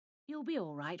"You'll be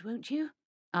all right, won't you?"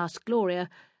 asked Gloria,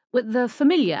 with the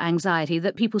familiar anxiety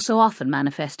that people so often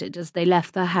manifested as they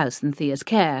left their house in Thea's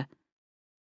care.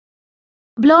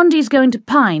 "Blondie's going to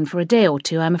pine for a day or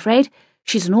two, I'm afraid.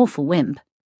 She's an awful wimp."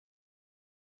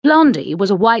 Blondie was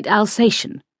a white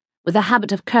Alsatian, with a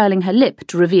habit of curling her lip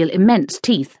to reveal immense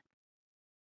teeth.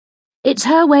 "It's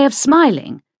her way of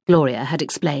smiling," Gloria had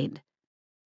explained.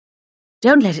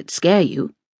 "Don't let it scare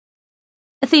you."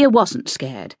 Thea wasn't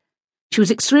scared. She was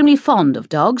extremely fond of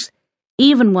dogs,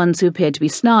 even ones who appeared to be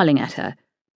snarling at her.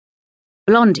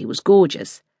 Blondie was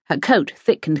gorgeous, her coat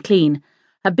thick and clean,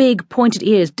 her big, pointed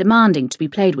ears demanding to be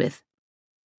played with.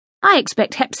 "I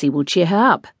expect Hepsy will cheer her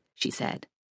up," she said.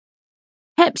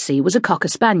 Hepsy was a cocker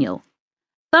spaniel,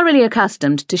 thoroughly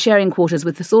accustomed to sharing quarters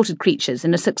with assorted creatures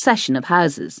in a succession of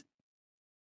houses.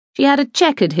 She had a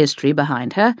checkered history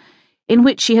behind her, in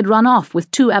which she had run off with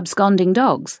 2 absconding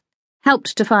dogs,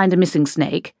 helped to find a missing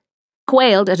snake,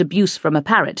 quailed at abuse from a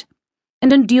parrot,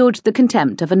 and endured the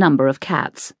contempt of a number of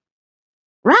cats.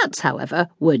 Rats, however,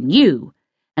 were new,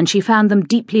 and she found them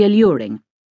deeply alluring.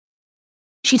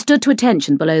 She stood to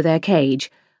attention below their cage,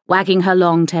 wagging her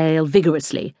long tail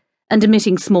vigorously and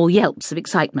emitting small yelps of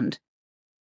excitement.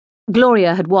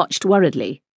 Gloria had watched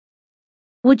worriedly.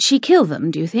 Would she kill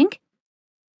them, do you think?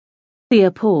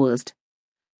 Thea paused.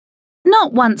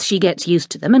 "Not once she gets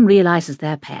used to them and realizes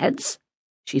they're pets,"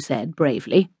 she said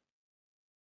bravely.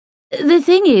 "The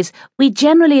thing is, we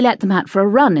generally let them out for a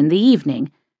run in the evening.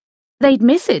 They'd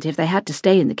miss it if they had to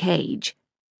stay in the cage."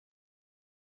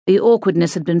 The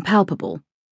awkwardness had been palpable.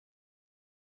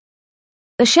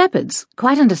 The shepherds,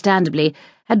 quite understandably,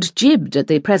 had jibbed at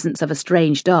the presence of a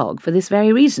strange dog for this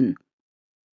very reason.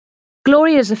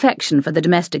 Gloria's affection for the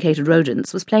domesticated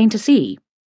rodents was plain to see.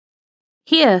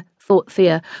 Here, thought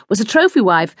Thea, was a trophy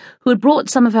wife who had brought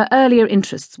some of her earlier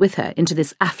interests with her into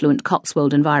this affluent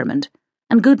Cotswold environment,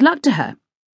 and good luck to her.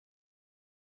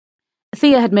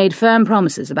 Thea had made firm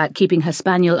promises about keeping her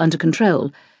spaniel under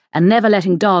control and never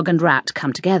letting dog and rat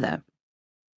come together.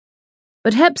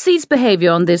 But Hepsy's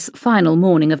behaviour on this final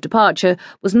morning of departure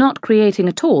was not creating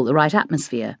at all the right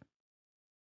atmosphere.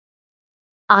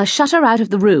 "I'll shut her out of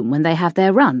the room when they have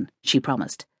their run," she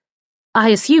promised. "I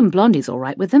assume Blondie's all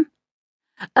right with them?"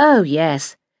 "Oh,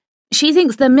 yes. She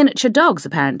thinks they're miniature dogs,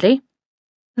 apparently.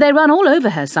 They run all over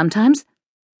her sometimes."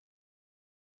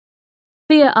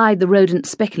 Thea eyed the rodents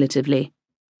speculatively.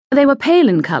 They were pale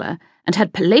in colour and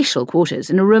had palatial quarters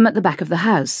in a room at the back of the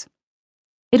house.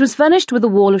 It was furnished with a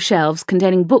wall of shelves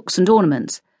containing books and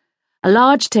ornaments, a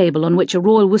large table on which a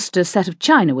Royal Worcester set of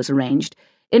china was arranged,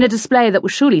 in a display that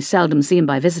was surely seldom seen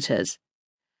by visitors,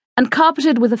 and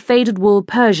carpeted with a faded wool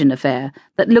Persian affair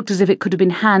that looked as if it could have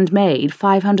been handmade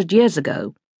 500 years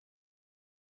ago.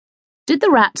 Did the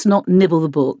rats not nibble the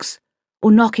books,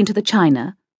 or knock into the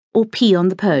china, or pee on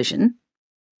the Persian?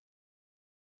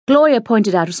 Gloria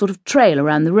pointed out a sort of trail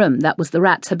around the room that was the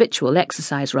rats' habitual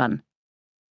exercise run.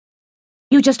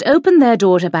 "You just open their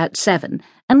door at about 7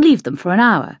 and leave them for an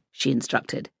hour," she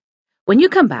instructed. "When you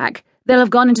come back, they'll have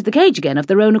gone into the cage again of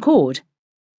their own accord.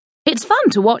 It's fun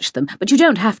to watch them, but you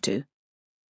don't have to."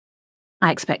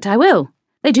 "I expect I will.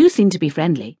 They do seem to be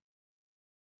friendly."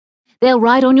 "They'll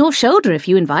ride on your shoulder if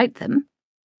you invite them."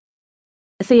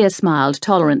 Thea smiled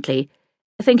tolerantly,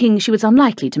 thinking she was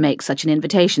unlikely to make such an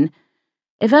invitation,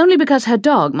 if only because her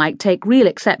dog might take real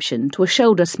exception to a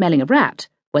shoulder smelling a rat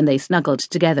when they snuggled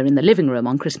together in the living room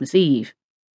on Christmas Eve.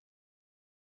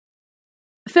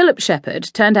 Philip Shepherd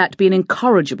turned out to be an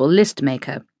incorrigible list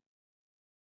maker,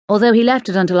 although he left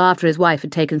it until after his wife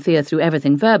had taken Thea through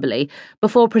everything verbally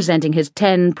before presenting his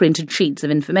 10 printed sheets of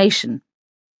information.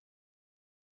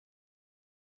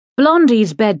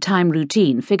 Blondie's bedtime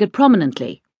routine figured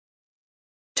prominently.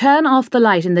 Turn off the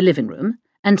light in the living room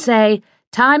and say,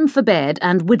 "Time for bed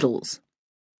and whittles."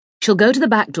 She'll go to the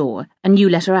back door and you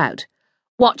let her out,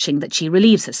 watching that she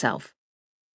relieves herself.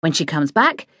 When she comes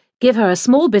back, give her a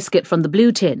small biscuit from the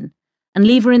blue tin and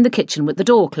leave her in the kitchen with the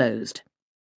door closed.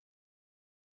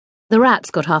 The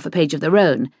rats got half a page of their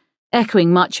own,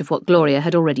 echoing much of what Gloria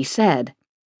had already said.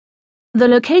 The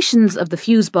locations of the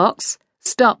fuse box,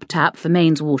 stop tap for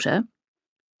mains water,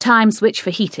 time switch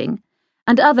for heating,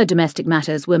 and other domestic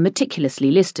matters were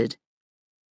meticulously listed.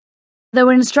 There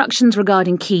were instructions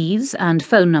regarding keys and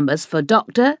phone numbers for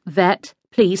doctor, vet,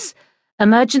 police,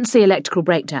 emergency electrical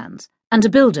breakdowns, and a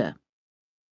builder.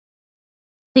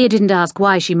 Thea didn't ask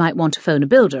why she might want to phone a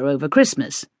builder over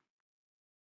Christmas.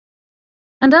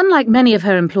 And unlike many of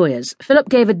her employers, Philip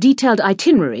gave a detailed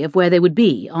itinerary of where they would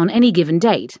be on any given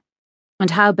date,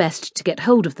 and how best to get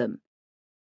hold of them.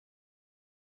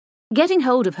 Getting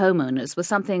hold of homeowners was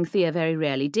something Thea very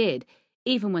rarely did,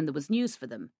 even when there was news for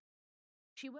them.